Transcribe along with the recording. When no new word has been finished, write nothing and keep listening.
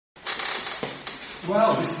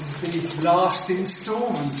Well, this is the last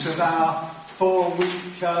instalment of our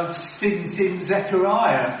 4-week stint in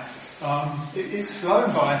Zechariah. It's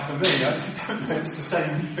flown by for me. I don't know if it's the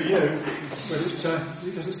same for you, but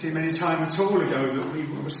it doesn't seem any time at all ago that we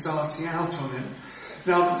were starting out on it.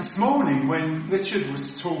 Now, this morning when Richard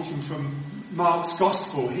was talking from Mark's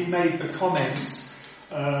Gospel, he made the comment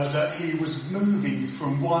that he was moving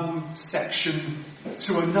from one section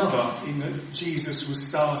to another, in that Jesus was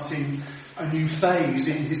starting a new phase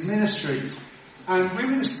in his ministry. And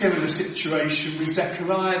we're in a similar situation with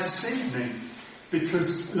Zechariah this evening,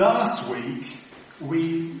 because last week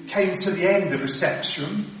we came to the end of a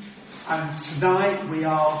section, and tonight we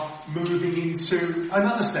are moving into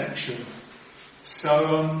another section.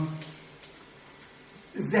 So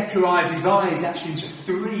Zechariah divides actually into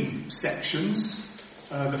 3 sections.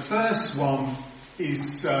 The first one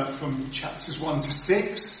is from chapters 1 to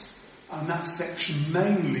 6, and that section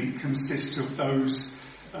mainly consists of those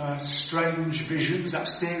strange visions, that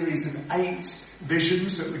series of 8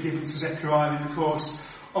 visions that were given to Zechariah in the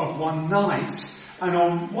course of one night. And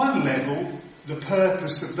on one level, the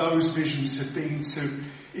purpose of those visions had been to,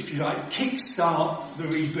 if you like, kickstart the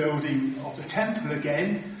rebuilding of the temple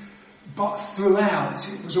again, but throughout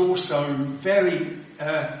it was also very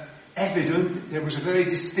evident, there was a very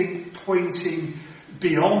distinct pointing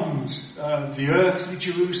beyond the earthly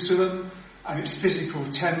Jerusalem and its physical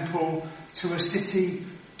temple to a city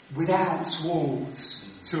without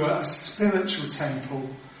walls, to a spiritual temple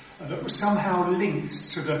that was somehow linked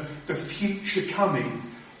to the future coming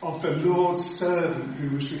of the Lord's servant,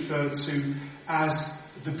 who was referred to as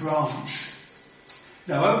the branch.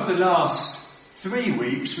 Now, over the last 3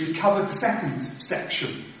 weeks, we've covered the second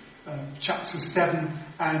section, chapters 7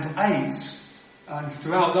 and 8. And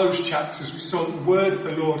throughout those chapters, we saw that the word of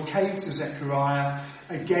the Lord came to Zechariah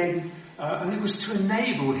again, and it was to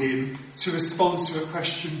enable him to respond to a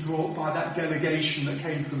question brought by that delegation that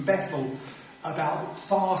came from Bethel about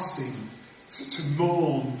fasting, to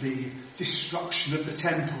mourn the destruction of the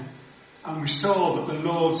temple. And we saw that the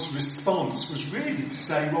Lord's response was really to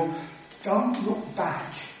say, well, don't look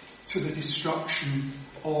back to the destruction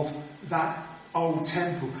of that old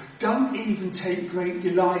temple. Don't even take great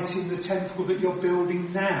delight in the temple that you're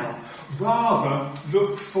building now. Rather,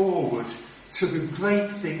 look forward to the great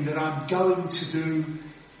thing that I'm going to do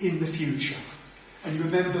in the future. And you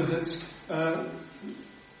remember that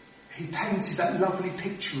he painted that lovely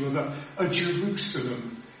picture of a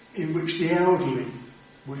Jerusalem in which the elderly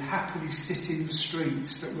would happily sit in the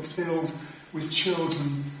streets that were filled with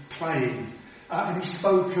children playing. And he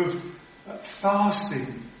spoke of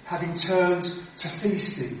fasting having turned to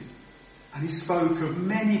feasting. And he spoke of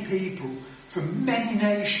many people from many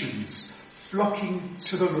nations flocking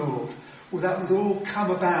to the Lord. Well, that would all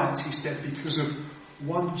come about, he said, because of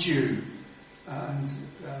one Jew. And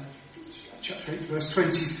chapter 8, verse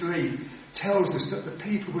 23 tells us that the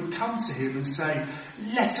people would come to him and say,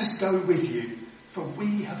 "Let us go with you, for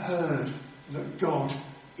we have heard that God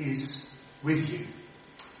is with you."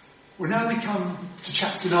 Well, now we come to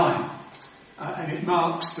chapter 9. And it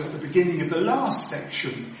marks the beginning of the last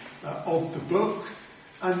section of the book.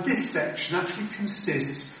 And this section actually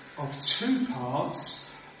consists of 2 parts,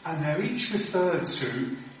 and they're each referred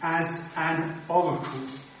to as an oracle.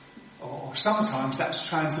 Or sometimes that's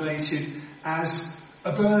translated as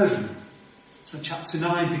a burden. So chapter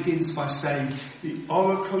 9 begins by saying, "The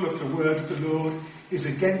oracle of the word of the Lord is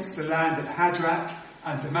against the land of Hadrach,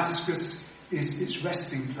 and Damascus is its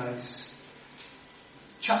resting place."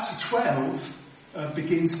 Chapter 12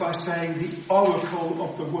 begins by saying, "The oracle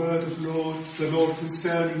of the word of the Lord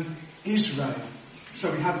concerning Israel."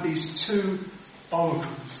 So we have these 2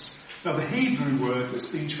 oracles. Now, the Hebrew word that's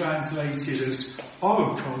been translated as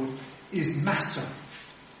oracle is masa,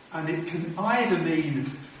 and it can either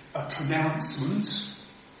mean a pronouncement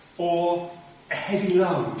or a heavy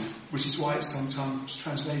load, which is why it's sometimes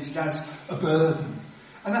translated as a burden.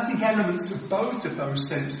 And I think elements of both of those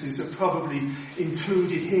senses are probably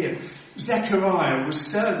included here. Zechariah was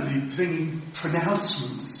certainly bringing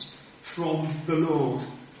pronouncements from the Lord,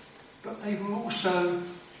 but they were also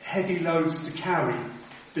heavy loads to carry,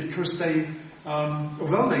 because they,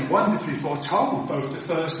 although they wonderfully foretold both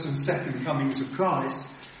the first and second comings of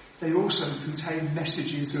Christ, they also contained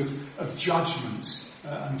messages of judgment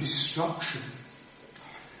and destruction.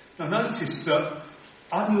 Now notice that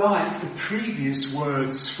unlike the previous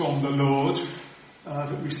words from the Lord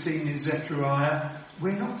that we've seen in Zechariah,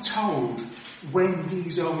 we're not told when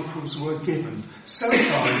these oracles were given. So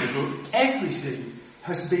far in the book, everything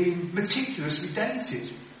has been meticulously dated,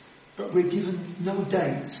 but we're given no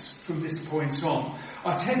dates from this point on.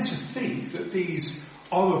 I tend to think that these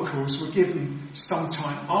oracles were given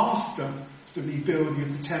sometime after the rebuilding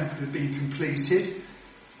of the temple had been completed.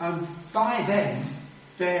 And by then,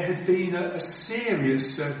 there had been a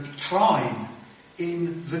serious decline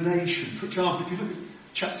in the nation. For example, if you look at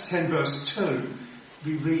chapter 10, verse 2,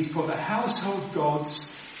 we read, "For the household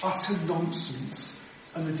gods utter nonsense,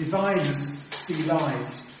 and the diviners see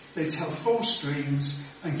lies. They tell false dreams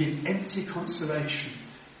and give empty consolation.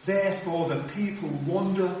 Therefore the people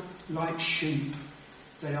wander like sheep.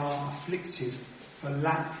 They are afflicted for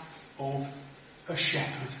lack of a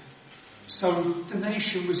shepherd." So the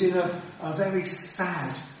nation was in a very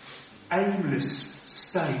sad, aimless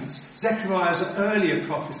state. Zechariah's earlier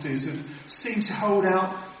prophecies had seemed to hold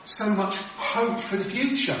out so much hope for the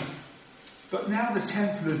future. But now the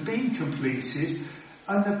temple had been completed,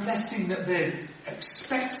 and the blessing that they'd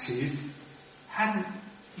expected hadn't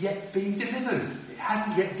yet been delivered. It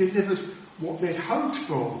hadn't yet delivered what they'd hoped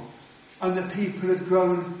for. And the people had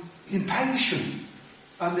grown impatient,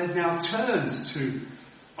 and they'd now turned to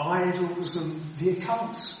idols and the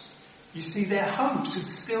occult. You see, their hopes had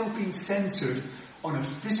still been centred on a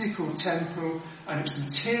physical temple and its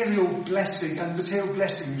material blessing and material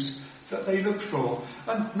blessings that they looked for.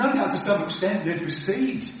 And no doubt to some extent they'd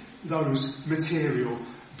received those material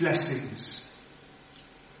blessings.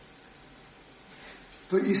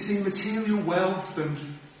 But you see, material wealth and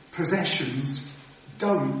possessions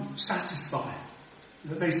don't satisfy.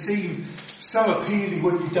 They seem so appealing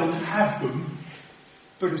when you don't have them,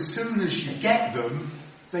 but as soon as you get them,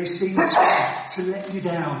 they seem to let you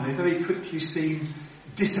down. They very quickly seem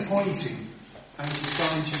disappointing, and you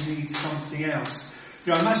find you need something else.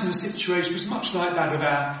 I imagine the situation was much like that of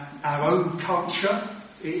our own culture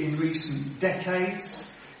in recent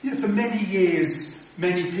decades. For many years,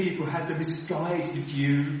 many people had the misguided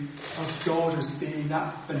view of God as being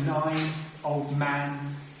that benign old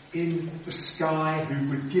man in the sky who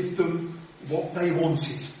would give them what they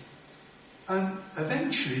wanted. And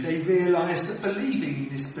eventually they realised that believing in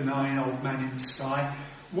this benign old man in the sky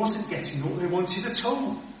wasn't getting what they wanted at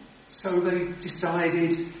all. So they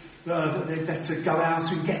decided that they'd better go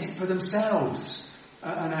out and get it for themselves.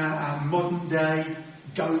 And our modern day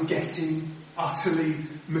go-getting, utterly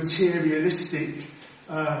materialistic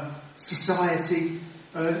society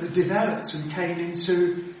developed and came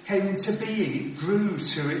into being. It grew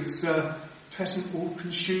to its present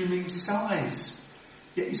all-consuming size.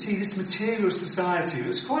 Yet you see, this material society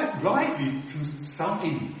that's quite rightly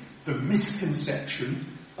consigned the misconception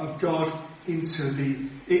of God into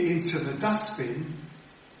the dustbin,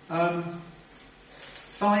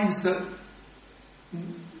 finds that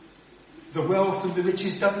the wealth and the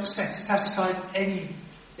riches don't satisfy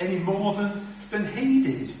any more than he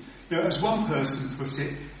did. As one person put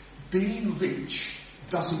it, being rich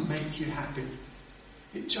doesn't make you happy.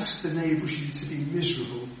 It just enables you to be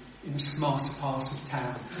miserable in a smarter part of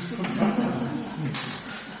town.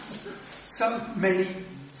 So many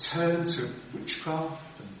turn to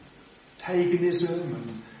witchcraft and paganism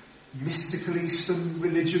and mystical Eastern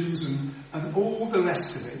religions and all the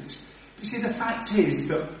rest of it. You see, the fact is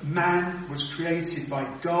that man was created by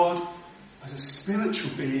God as a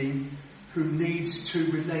spiritual being who needs to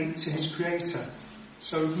relate to his creator.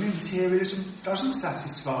 So materialism doesn't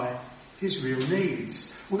satisfy his real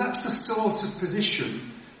needs. Well, that's the sort of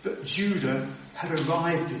position that Judah had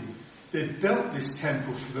arrived in. They'd built this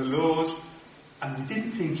temple for the Lord, and they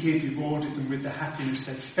didn't think he'd rewarded them with the happiness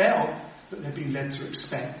they felt that they'd been led to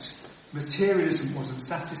expect. Materialism wasn't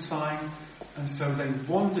satisfying, and so they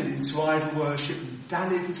wandered into idol worship and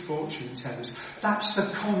dallied with fortune tellers. That's the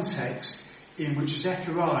context in which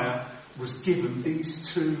Zechariah was given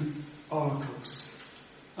these two oracles.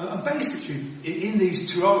 And basically, in these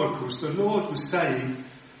two oracles, the Lord was saying,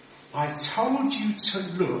 I told you to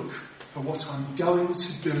look for what I'm going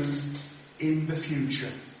to do in the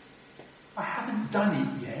future. I haven't done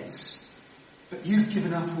it yet, but you've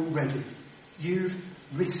given up already. You've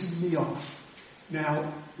written me off.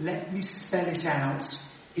 Now, let me spell it out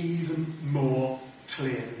even more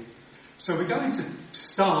clearly. So we're going to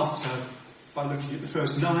start by looking at the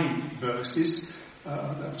first 9 verses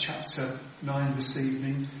of chapter 9 this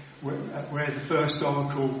evening, where the first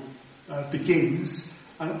oracle begins.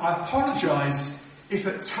 And I apologise if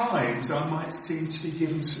at times I might seem to be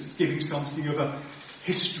giving something of a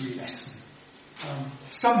history lesson.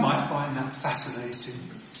 Some might find that fascinating,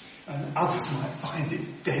 and others might find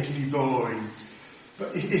it deadly boring.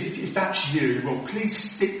 But if that's you, well, please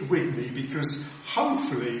stick with me, because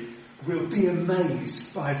hopefully we'll be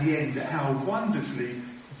amazed by the end at how wonderfully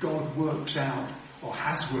God works out, or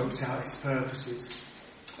has worked out, his purposes.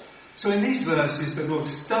 So in these verses, the Lord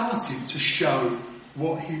started to show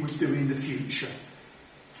what he would do in the future.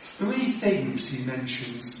 three things he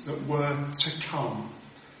mentions that were to come.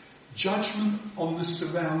 Judgment on the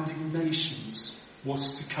surrounding nations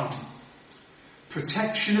was to come.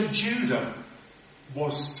 Protection of Judah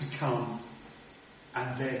was to come.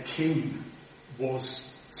 And their king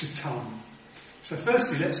was to come. So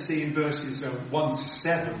firstly, let's see in verses 1 to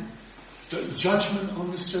 7 that judgment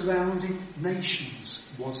on the surrounding nations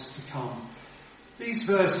was to come. These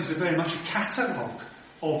verses are very much a catalogue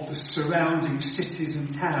of the surrounding cities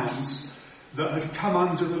and towns that had come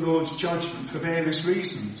under the Lord's judgment for various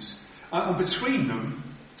reasons. And between them,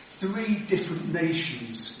 three different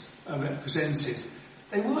nations are represented.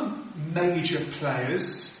 They weren't major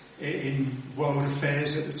players in world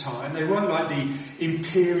affairs at the time. They weren't like the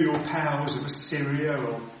imperial powers of Assyria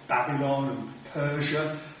or Babylon and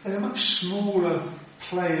Persia. They were much smaller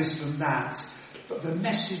players than that. But the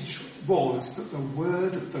message was that the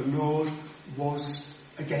word of the Lord was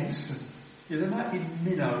against them. There might be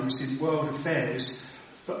minnows in world affairs,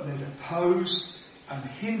 but they'd opposed and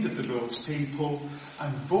hindered the Lord's people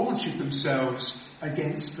and vaunted themselves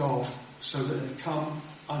against God so that they'd come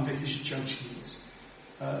under his judgment.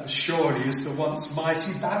 As surely as the once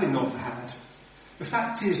mighty Babylon had. The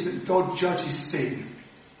fact is that God judges sin,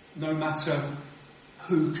 no matter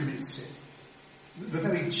who commits it. The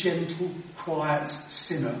very gentle, quiet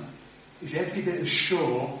sinner is every bit as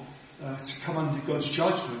sure to come under God's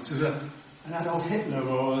judgment as an Adolf Hitler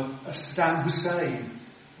or a Saddam Hussein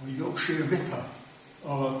or a Yorkshire Ripper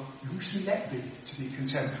or a Lucy Letby, to be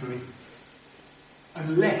contemporary,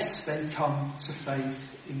 unless they come to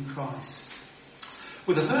faith in Christ.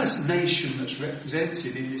 Well, the first nation that's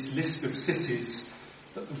represented in this list of cities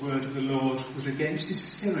that the word of the Lord was against is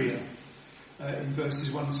Syria. In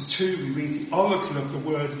verses 1 to 2 we read, the oracle of the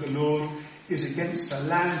word of the Lord is against the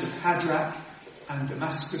land of Hadrach, and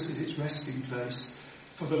Damascus is its resting place.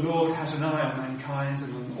 For the Lord has an eye on mankind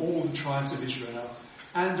and on all the tribes of Israel,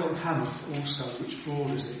 and on Hamath also, which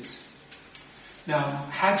borders it. Now,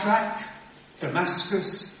 Hadrach,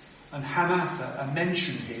 Damascus, and Hamath are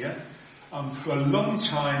mentioned here. For a long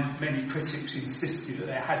time, many critics insisted that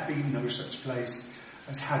there had been no such place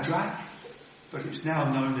as Hadrach, but it's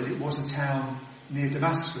now known that it was a town near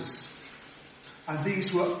Damascus. And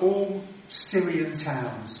these were all Syrian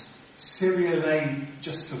towns. Syria lay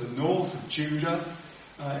just to the north of Judah.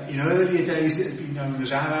 In earlier days it had been known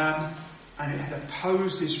as Aram, and it had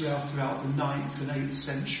opposed Israel throughout the 9th and 8th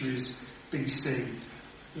centuries BC.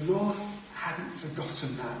 The Lord hadn't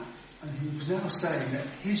forgotten that. And he was now saying that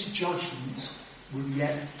his judgment would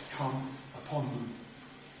yet come upon them.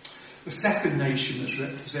 The second nation that's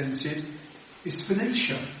represented is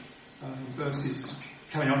Phoenicia.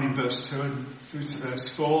 Coming on in verse 2 and through to verse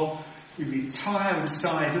 4, we read, Tyre and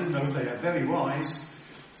Sidon, though they are very wise,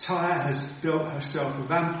 Tyre has built herself a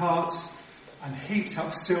rampart and heaped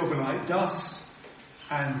up silver like dust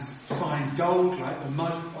and fine gold like the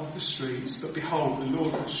mud of the streets. But behold, the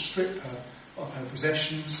Lord will strip her of her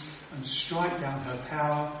possessions and strike down her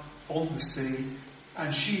power on the sea,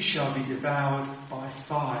 and she shall be devoured by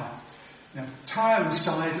fire. Now, Tyre and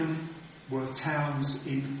Sidon were towns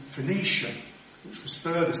in Phoenicia, which was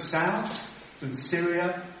further south than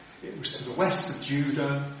Syria. It was to the west of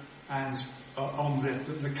Judah and on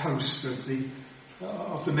the coast of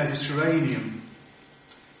the Mediterranean.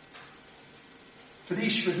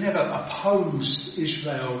 Phoenicia had never opposed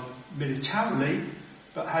Israel militarily,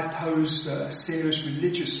 but had posed a serious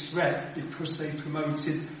religious threat because they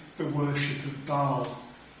promoted the worship of Baal.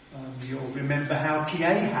 You'll remember how King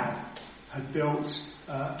Ahab had built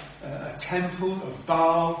a temple of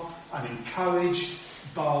Baal and encouraged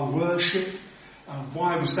Baal worship.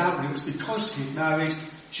 Why was that? Well, it was because he'd married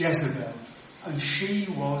Jezebel, and she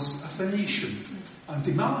was a Phoenician, and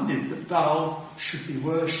demanded that Baal should be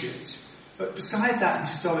worshipped. But beside that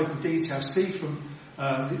historical detail, see from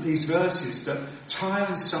these verses that Tyre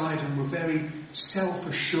and Sidon were very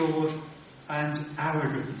self-assured and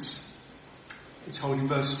arrogant. We're told in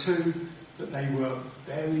verse 2 that they were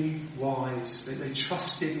very wise, that they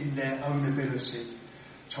trusted in their own ability.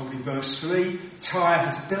 We're told in verse 3, Tyre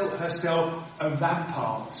has built herself a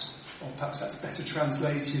rampart, or perhaps that's better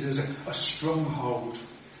translated as a stronghold.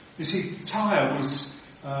 You see, Tyre was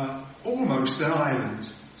almost an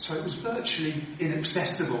island, so it was virtually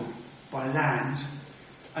inaccessible by land,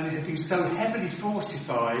 and it had been so heavily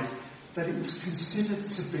fortified that it was considered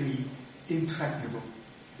to be impregnable.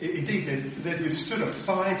 Indeed, they'd withstood a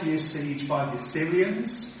 5-year siege by the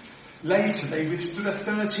Assyrians. Later, they withstood a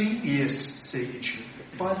 13-year siege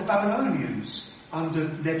by the Babylonians under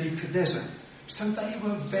Nebuchadnezzar. So they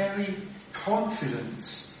were very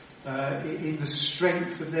confident in the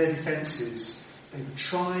strength of their defences. They were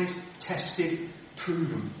tried, tested,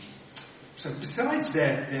 proven. So besides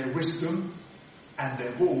their wisdom and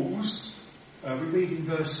their walls, we read in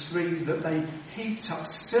verse 3 that they heaped up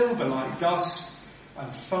silver like dust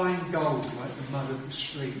and fine gold like the mud of the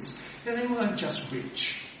streets. They weren't just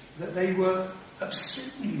rich, that they were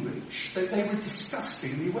absurdly rich. They were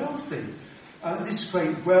disgustingly wealthy. This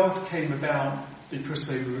great wealth came about because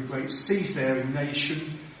they were a great seafaring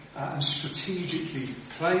nation and strategically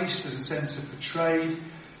placed as a centre for trade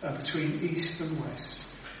between east and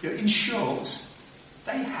west. In short,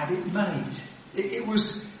 they had it made. It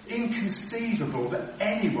was inconceivable that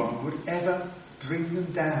anyone would ever bring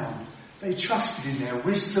them down. They trusted in their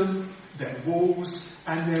wisdom, their walls,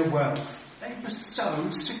 and their wealth. They were so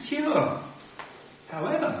secure.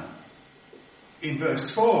 However, in verse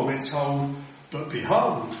 4 we're told, "But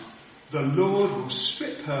behold, the Lord will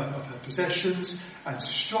strip her of her possessions and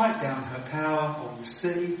strike down her power on the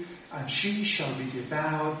sea, and she shall be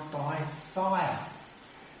devoured by fire."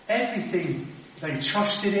 Everything they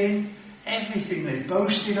trusted in, everything they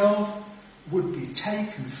boasted of, would be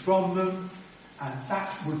taken from them, and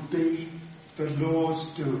that would be the Lord's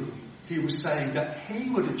doing. He was saying that he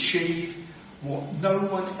would achieve what no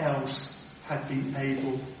one else had been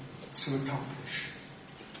able to accomplish.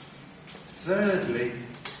 Thirdly,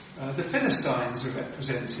 the Philistines are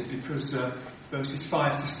represented because verses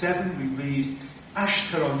 5 to 7 we read,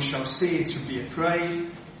 "Ashkelon shall see it and be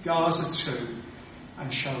afraid, Gaza too,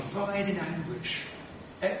 and shall ride in anguish.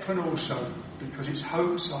 Ekron also, because its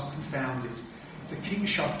hopes are confounded. The king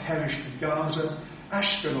shall perish in Gaza,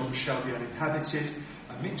 Ashkelon shall be uninhabited,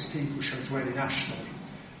 a mixed people shall dwell in Ashdod.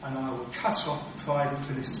 And I will cut off the pride of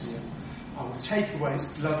Philistia. I will take away its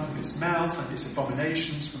blood from its mouth and its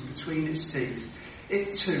abominations from between its teeth.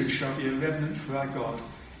 It too shall be a remnant for our God.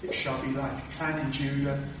 It shall be like a clan in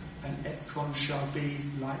Judah, and Ekron shall be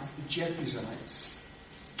like the Jebusites."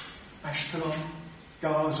 Ashkelon,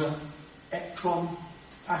 Gaza, Ekron,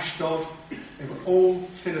 Ashdod, they were all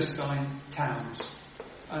Philistine towns.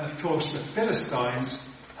 And of course the Philistines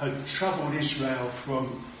had troubled Israel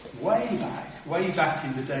from way back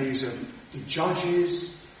in the days of the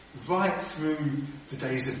Judges, right through the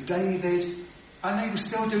days of David, and they were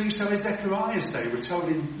still doing so in Zechariah's day. We're told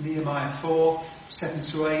in Nehemiah 4, 7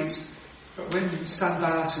 to 8, but when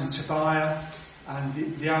Sanballat and Tobiah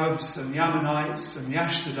and the Arabs and the Ammonites and the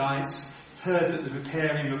Ashdodites heard that the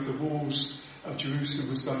repairing of the walls of Jerusalem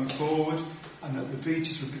was going forward and that the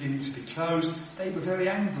breaches were beginning to be closed, they were very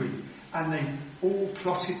angry, and they all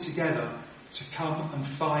plotted together to come and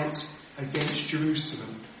fight against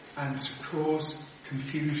Jerusalem and to cause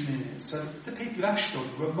confusion in it. So the people of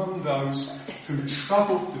Ashdod were among those who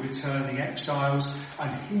troubled the returning exiles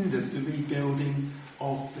and hindered the rebuilding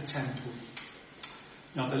of the temple.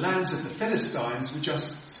 Now the lands of the Philistines were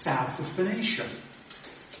just south of Phoenicia,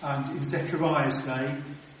 and in Zechariah's day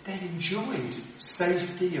they'd enjoyed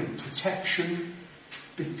safety and protection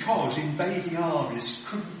because invading armies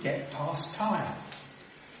couldn't get past Tyre.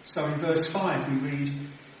 So in verse 5 we read,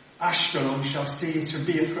 "Ashkelon shall see it and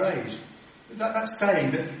be afraid." That's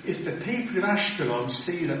saying that if the people of Ashkelon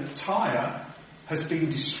see that Tyre has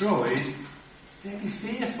been destroyed, they'll be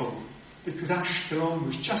fearful, because Ashkelon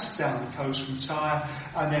was just down the coast from Tyre,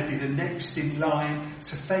 and they'd be the next in line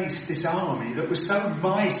to face this army that was so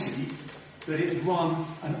mighty that it had won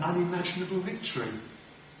an unimaginable victory.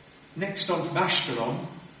 Next on from Ashkelon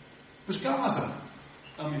was Gaza.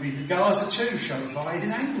 And we read that Gaza too shall ride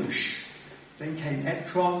in anguish. Then came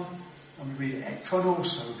Ekron, and we read Ekron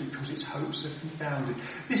also, because its hopes are confounded.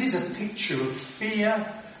 This is a picture of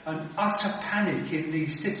fear and utter panic in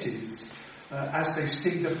these cities as they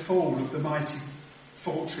see the fall of the mighty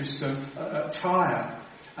fortress of Tyre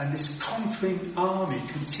and this conquering army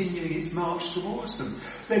continuing its march towards them.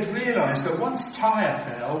 They'd realised that once Tyre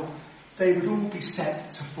fell, they would all be set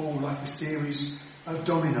to fall like a series of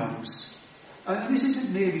dominoes. And this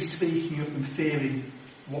isn't merely speaking of them fearing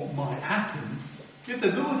what might happen.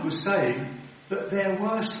 The Lord was saying that their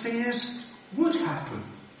worst fears would happen.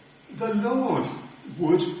 The Lord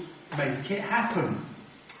would make it happen.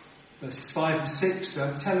 Verses 5 and 6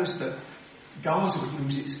 tell us that Gaza would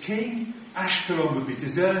lose its king, Ashkelon would be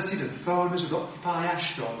deserted, and foreigners would occupy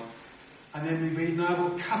Ashdod. And then we read, "And I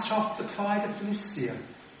will cut off the pride of Philistia."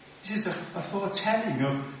 This is a foretelling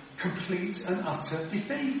of complete and utter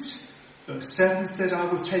defeat. Verse 7 says, "I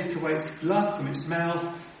will take away its blood from its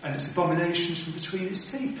mouth and its abominations from between its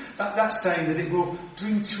teeth." That's saying that it will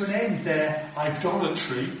bring to an end their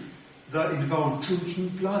idolatry that involved drinking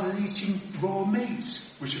blood and eating raw meat,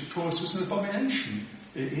 which of course was an abomination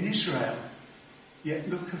in Israel. Yet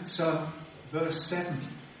look at verse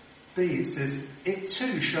 7b. It says, "It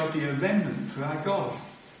too shall be a remnant for our God.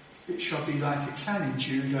 it shall be like a clan in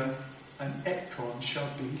Judah, and Ekron shall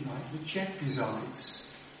be like the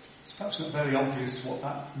Jebusites. It's perhaps not very obvious what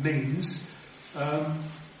that means.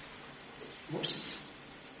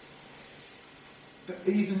 But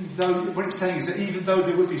even though, what it's saying is that even though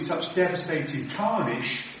there would be such devastating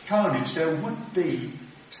carnage, there would be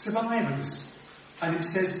survivors. And it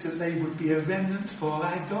says that they would be a remnant for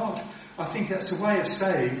our God. I think that's a way of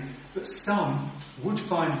saying that some would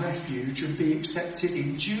find refuge and be accepted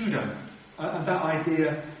in Judah. And that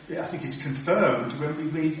idea, I think, is confirmed when we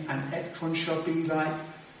read, and Ekron shall be like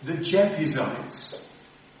the Jebusites.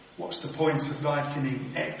 What's the point of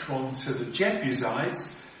likening Ekron to the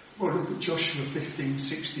Jebusites? Well, look at Joshua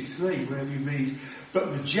 15:63, where we read,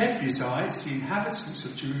 but the Jebusites, the inhabitants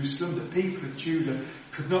of Jerusalem, the people of Judah,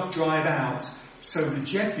 could not drive out. So the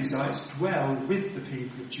Jebusites dwell with the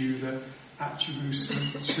people of Judah at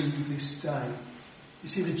Jerusalem to this day. You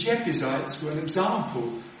see, the Jebusites were an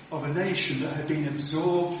example of a nation that had been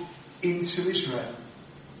absorbed into Israel.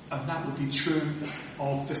 And that would be true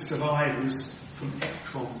of the survivors from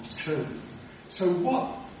Ekron too. So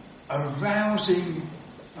what a rousing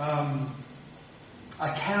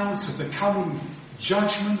account of the coming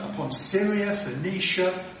judgment upon Syria,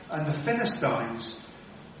 Phoenicia and the Philistines.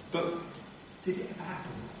 But did it ever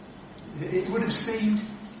happen? It would have seemed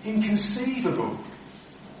inconceivable.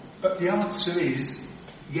 But the answer is,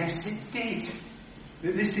 yes, it did.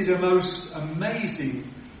 This is a most amazing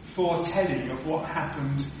foretelling of what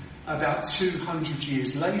happened about 200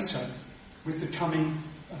 years later with the coming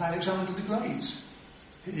of Alexander the Great.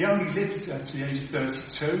 He only lived to the age of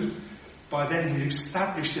 32. By then he'd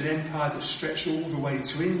established an empire that stretched all the way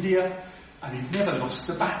to India, and he'd never lost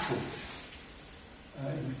a battle.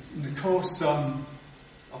 In the course of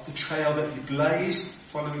the trail that he blazed,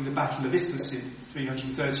 following the Battle of Issus in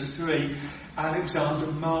 333, Alexander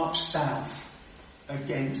marched south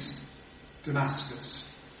against Damascus.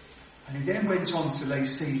 And he then went on to lay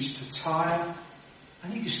siege to Tyre,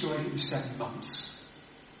 and he destroyed it in 7 months.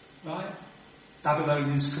 Right?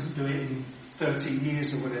 Babylonians couldn't do it in 13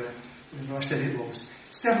 years or whatever I said it was.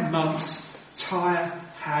 7 months, Tyre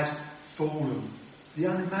had fallen. The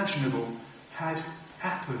unimaginable had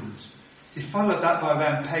happened. He followed that by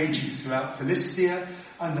rampaging throughout Philistia,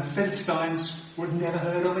 and the Philistines were never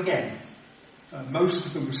heard of again. Most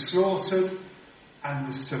of them were slaughtered, and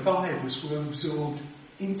the survivors were absorbed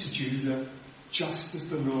into Judah, just as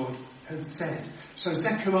the Lord had said. So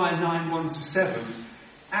Zechariah 9:1-7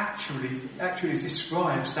 actually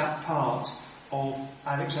describes that part of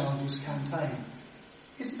Alexander's campaign.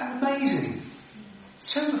 Isn't that amazing?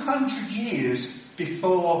 200 years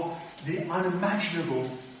before the unimaginable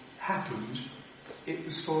happened, it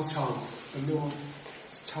was foretold. The Lord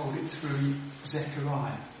told it through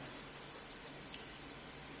Zechariah.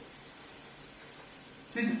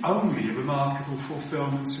 It didn't only a remarkable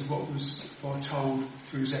fulfilment of what was foretold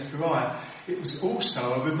through Zechariah, it was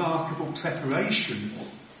also a remarkable preparation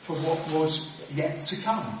for what was yet to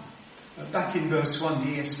come. Back in verse 1,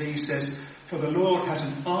 the ESV says, for the Lord has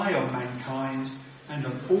an eye on mankind and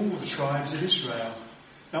on all the tribes of Israel.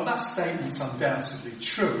 Now that statement's undoubtedly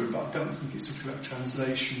true, but I don't think it's a correct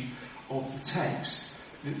translation of the text.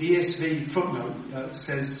 The ESV footnote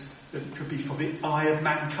says that it could be for the eye of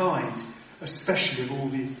mankind, especially of all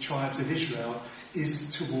the tribes of Israel, is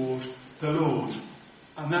toward the Lord.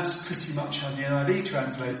 And that's pretty much how the NIV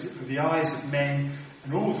translates it, for the eyes of men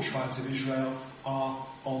and all the tribes of Israel are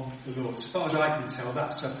on the Lord. As far as I can tell,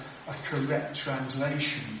 that's a correct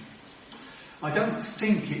translation. I don't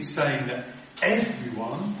think it's saying that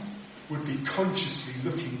everyone would be consciously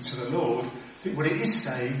looking to the Lord. I think what it is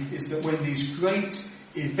saying is that when these great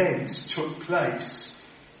events took place,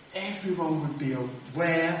 everyone would be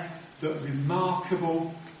aware that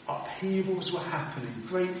remarkable upheavals were happening,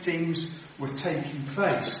 great things were taking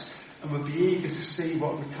place, and would be eager to see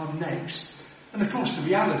what would come next. And of course the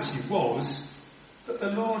reality was that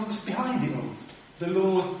the Lord was behind it all. The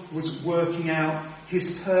Lord was working out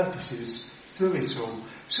his purposes through it all.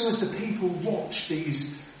 So as the people watched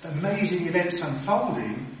these amazing events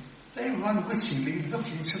unfolding, they were unwittingly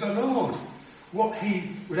looking to the Lord. What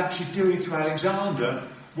he was actually doing through Alexander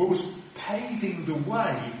was paving the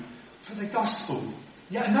way for the gospel.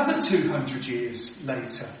 Yet another 200 years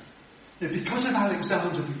later, because of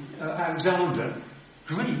Alexander,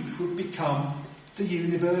 Greek would become the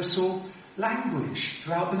universal language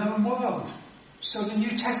throughout the known world. So the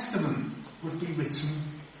New Testament would be written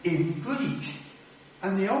in Greek,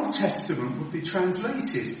 and the Old Testament would be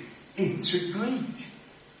translated into Greek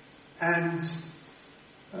and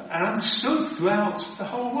understood throughout the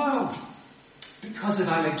whole world. Because of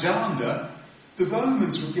Alexander, The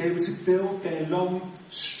Romans would be able to build their long,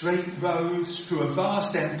 straight roads through a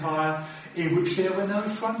vast empire in which there were no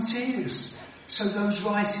frontiers, so those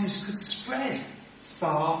writings could spread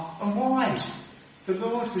far and wide. The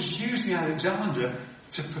Lord was using Alexander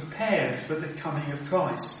to prepare for the coming of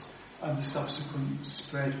Christ and the subsequent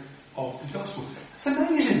spread of the gospel. That's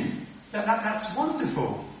amazing. That's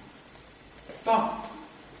wonderful. But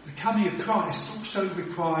the coming of Christ also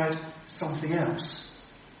required something else.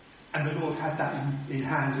 And the Lord had that in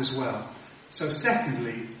hand as well. So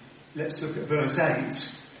secondly, let's look at verse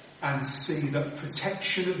 8 and see that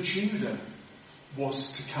protection of Judah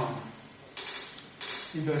was to come.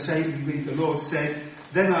 In verse 8 we read, the Lord said,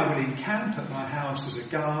 "Then I will encamp at my house as a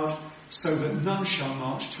guard, so that none shall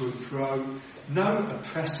march to and fro, no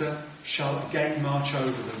oppressor shall again march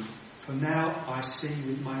over them. For now I see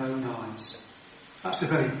with my own eyes." That's a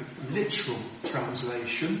very literal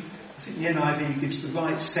translation. I think the NIV gives the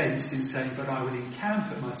right sense in saying, "But I will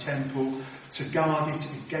encamp at my temple to guard it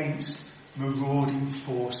against marauding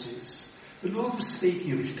forces." The Lord was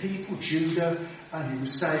speaking of his people, Judah, and he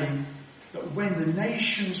was saying that when the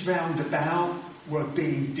nations round about were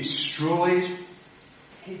being destroyed,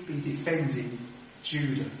 he'd be defending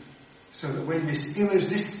Judah. So that when this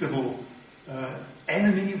irresistible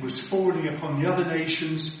enemy was falling upon the other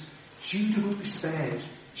nations, Judah would be spared.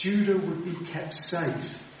 Judah would be kept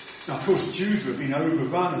safe. Now, of course, Judah had been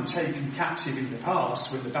overrun and taken captive in the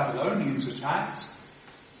past when the Babylonians attacked,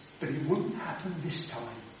 but it wouldn't happen this time.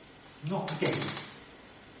 Not again.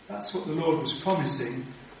 That's what the Lord was promising.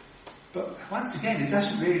 But once again, it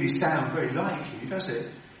doesn't really sound very likely, does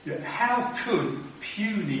it? How could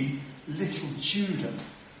puny little Judah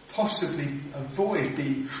possibly avoid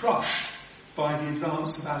being crushed by the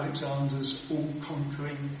advance of Alexander's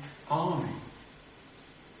all-conquering army?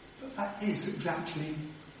 But that is exactly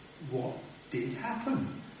what did happen.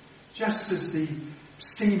 Just as the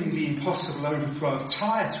seemingly impossible overthrow of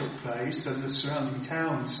Tyre took place and the surrounding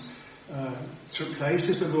towns took place,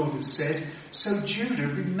 as the Lord had said, so Judah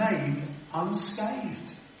remained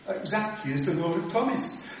unscathed, exactly as the Lord had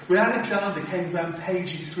promised. When Alexander came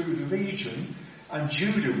rampaging through the region and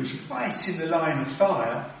Judah was right in the line of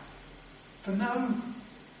fire, for no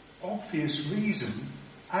obvious reason,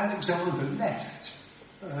 Alexander left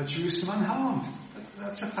Jerusalem unharmed.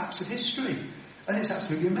 That's a fact of history. And it's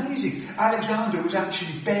absolutely amazing. Alexander was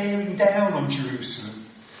actually bearing down on Jerusalem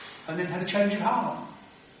and then had a change of heart.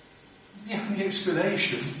 The only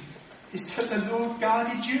explanation is that the Lord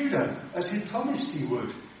guarded Judah as he promised he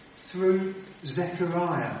would through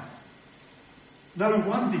Zechariah. No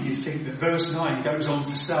wonder you think that verse 9 goes on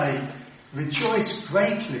to say, "Rejoice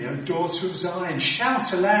greatly, O daughter of Zion.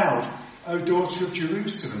 Shout aloud, O daughter of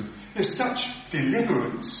Jerusalem." There's such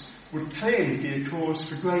deliverance would clearly be a cause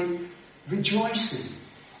for great rejoicing.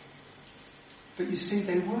 But you see,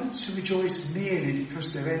 they weren't to rejoice merely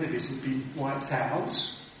because their enemies had been wiped out,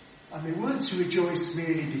 and they weren't to rejoice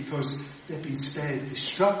merely because they'd been spared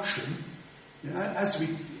destruction. As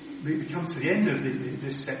we come to the end of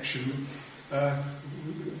this section,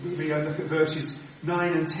 we look at verses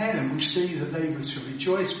 9 and 10, and we see that they were to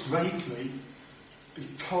rejoice greatly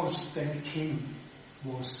because their king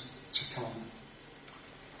was to come.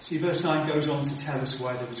 See, verse 9 goes on to tell us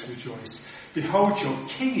why they were to rejoice. "Behold, your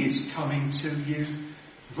king is coming to you,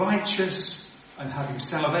 righteous and having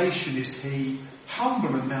salvation is he,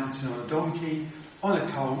 humble and mounted on a donkey, on a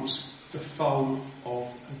colt, the foal of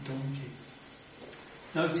a donkey."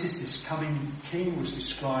 Notice this coming king was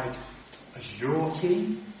described as your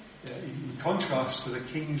king. In contrast to the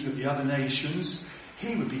kings of the other nations,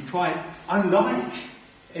 he would be quite unlike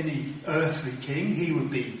any earthly king. He would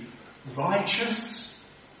be righteous.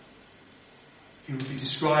 He would be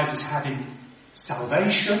described as having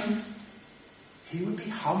salvation. He would be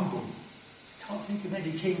humble. Can't think of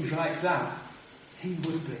any kings like that. He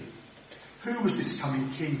would be. Who was this coming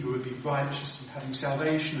king who would be righteous and having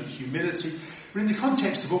salvation and humility? Well, in the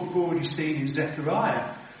context of what we've already seen in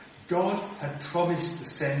Zechariah, God had promised to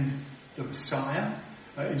send the Messiah.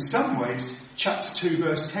 In some ways, chapter 2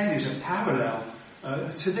 verse 10 is a parallel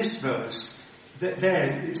to this verse.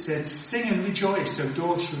 There it said, "Sing and rejoice, O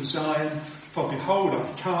daughter of Zion, for behold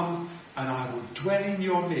I come, and I will dwell in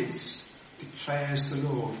your midst, declares the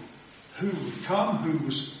Lord." Who would come?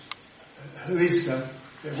 Who is the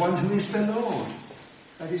one who is the Lord?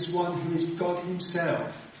 That is one who is God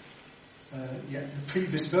himself. Yet the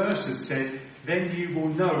previous verse had said, "Then you will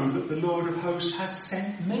know that the Lord of hosts has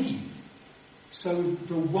sent me." So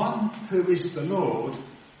the one who is the Lord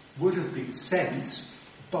would have been sent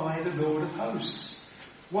by the Lord of hosts.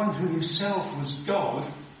 One who himself was God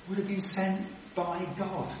would have been sent by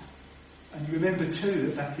God. And you remember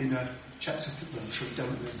too that back in I'm sure you don't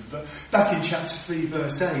remember, but back in chapter 3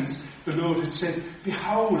 verse 8, the Lord had said,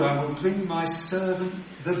 "Behold, I will bring my servant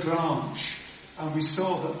the branch." And we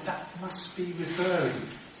saw that must be referring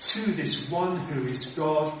to this one who is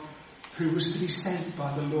God, who was to be sent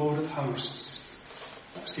by the Lord of hosts.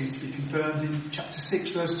 That seems to be confirmed in chapter 6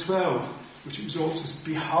 verse 12, which exhorts us,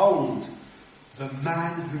 "Behold, the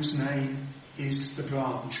man whose name is the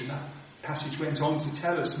branch." And that passage went on to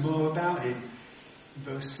tell us more about him.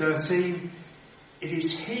 In verse 13, "It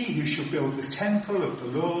is he who shall build the temple of the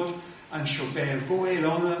Lord, and shall bear royal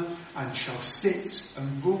honour, and shall sit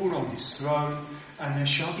and rule on his throne, and there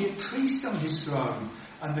shall be a priest on his throne,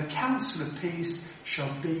 and the council of peace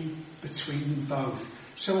shall be between them both."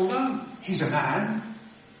 So although he's a man,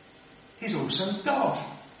 he's also God.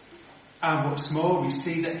 And what's more, we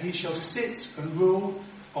see that he shall sit and rule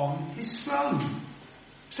on his throne.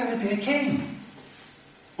 So he'll be a king.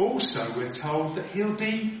 Also, we're told that he'll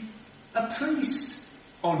be a priest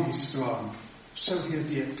on his throne. So he'll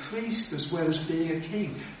be a priest as well as being a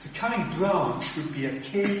king. The coming branch would be a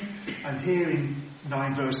king, and here in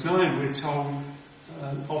 9 verse 9 we're told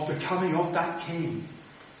of the coming of that king.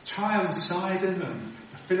 Tyre and Sidon and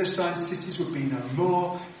the Philistine cities would be no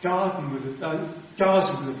more. Gaza would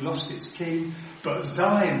have lost its king, but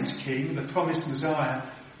Zion's king, the promised Messiah,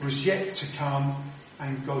 was yet to come,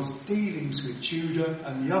 and God's dealings with Judah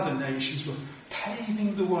and the other nations were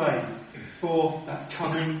paving the way for that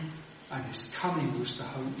coming, and his coming was the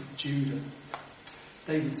hope of Judah.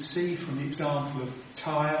 They would see from the example of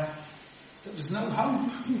Tyre that there's no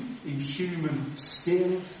hope in human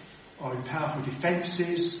skill or in powerful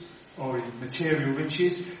defences or in material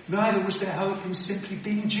riches. Neither was there hope in simply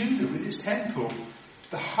being Judah with its temple.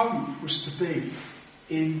 The hope was to be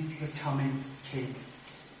in the coming king.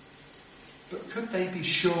 But could they be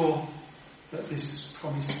sure that this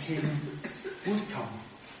promised king would come?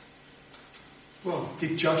 Well,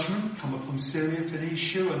 did judgment come upon Syria,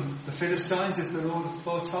 Phoenicia and the Philistines as the Lord had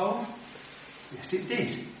foretold? Yes, it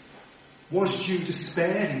did. Was Judah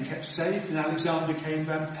spared and kept safe, and Alexander came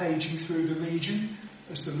rampaging through the region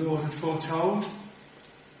as the Lord had foretold?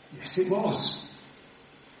 Yes, it was.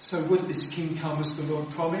 So would this king come as the Lord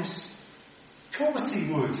promised? Of course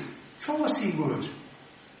he would. Of course he would.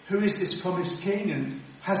 Who is this promised king, and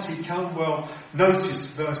has he come? Well,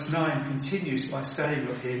 notice verse 9 continues by saying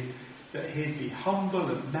of him that he'd be humble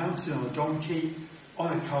and mounted on a donkey,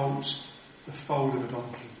 on a colt, the foal of a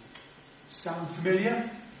donkey. Sound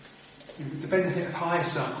familiar? With the benefit of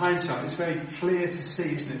hindsight, it's very clear to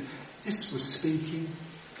see, isn't it? This was speaking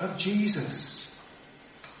of Jesus.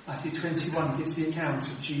 Matthew 21 gives the account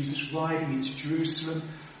of Jesus riding into Jerusalem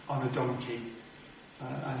on a donkey.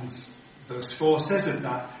 And verse 4 says of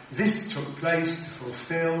that, "This took place to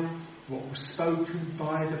fulfill what was spoken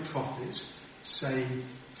by the prophet, saying,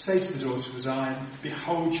 Say to the daughter of Zion,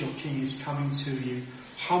 behold, your king is coming to you,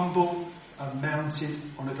 humble and mounted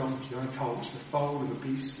on a donkey, on a colt, the foal of a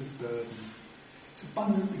beast of burden." It's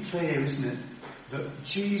abundantly clear, isn't it, that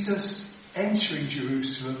Jesus entering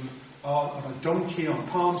Jerusalem on a donkey on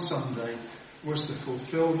Palm Sunday was the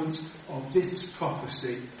fulfilment of this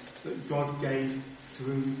prophecy that God gave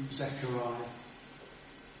through Zechariah.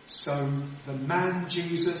 So the man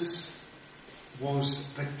Jesus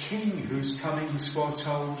was the king whose coming was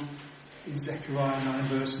foretold in Zechariah 9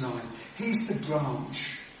 verse 9. He's the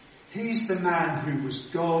branch. He's the man who was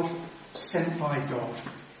God, sent by God.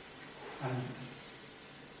 And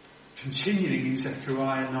continuing in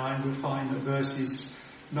Zechariah 9, we'll find that verses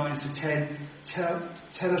 9 to 10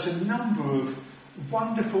 tell us a number of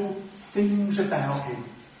wonderful things about him.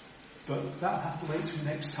 But that'll have to wait till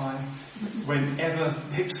next time, whenever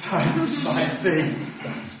next time might be.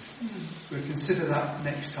 We'll consider that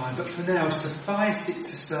next time. But for now, suffice it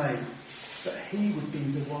to say that he would be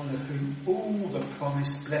the one of whom all the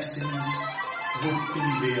promised blessings would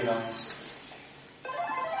be realised.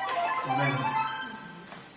 Amen.